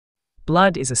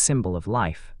Blood is a symbol of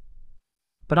life.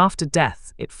 But after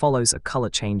death, it follows a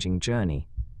color-changing journey.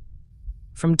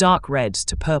 From dark red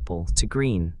to purple to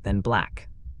green, then black.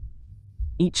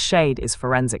 Each shade is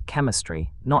forensic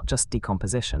chemistry, not just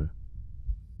decomposition.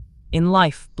 In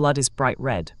life, blood is bright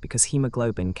red because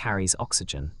hemoglobin carries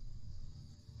oxygen.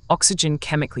 Oxygen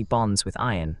chemically bonds with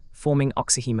iron, forming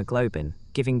oxyhemoglobin,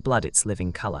 giving blood its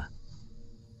living color.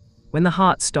 When the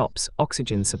heart stops,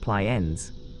 oxygen supply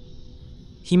ends.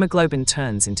 Hemoglobin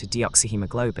turns into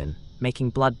deoxyhemoglobin, making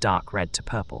blood dark red to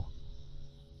purple.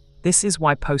 This is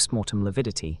why postmortem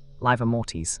lividity, livor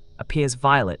mortis, appears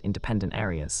violet in dependent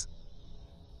areas.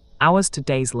 Hours to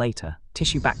days later,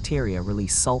 tissue bacteria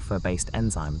release sulfur-based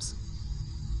enzymes.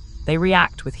 They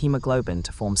react with hemoglobin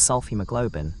to form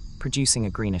sulfhemoglobin, producing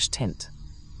a greenish tint.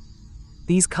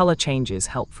 These color changes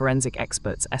help forensic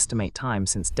experts estimate time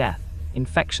since death,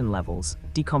 infection levels,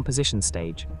 decomposition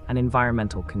stage, and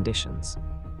environmental conditions.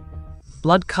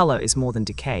 Blood color is more than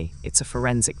decay, it's a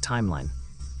forensic timeline.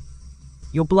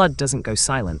 Your blood doesn't go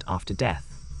silent after death.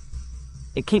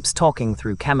 It keeps talking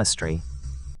through chemistry.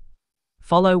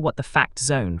 Follow What the Fact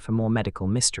Zone for more medical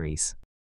mysteries.